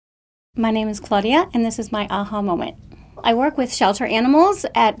My name is Claudia, and this is my aha moment. I work with shelter animals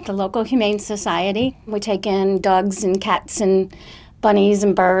at the local Humane Society. We take in dogs and cats and bunnies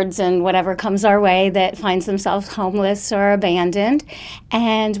and birds and whatever comes our way that finds themselves homeless or abandoned.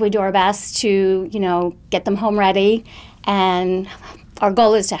 And we do our best to, get them home ready. And our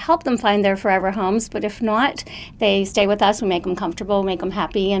goal is to help them find their forever homes, but if not, they stay with us. We make them comfortable, make them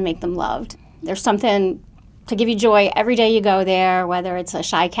happy, and make them loved. There's something to give you joy every day you go there, whether it's a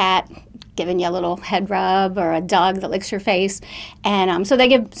shy cat giving you a little head rub or a dog that licks your face. And so they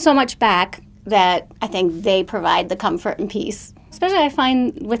give so much back that I think they provide the comfort and peace. Especially I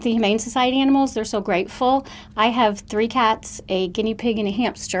find with the Humane Society animals, they're so grateful. I have 3 cats, a guinea pig, and a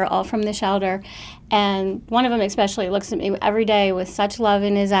hamster, all from the shelter. And one of them especially looks at me every day with such love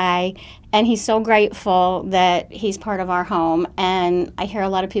in his eye. And he's so grateful that he's part of our home. And I hear a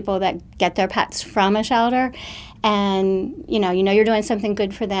lot of people that get their pets from a shelter. And you know you're doing something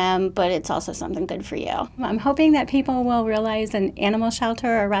good for them, but it's also something good for you. I'm hoping that people will realize an animal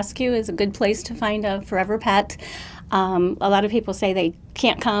shelter or rescue is a good place to find a forever pet. A lot of people say they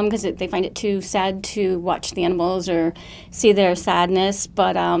can't come because they find it too sad to watch the animals or see their sadness.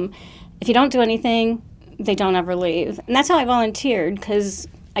 But if you don't do anything, they don't ever leave. And that's how I volunteered, because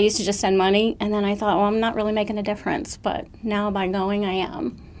I used to just send money, and then I thought, well, I'm not really making a difference. But now by going, I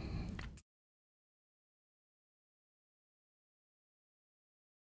am.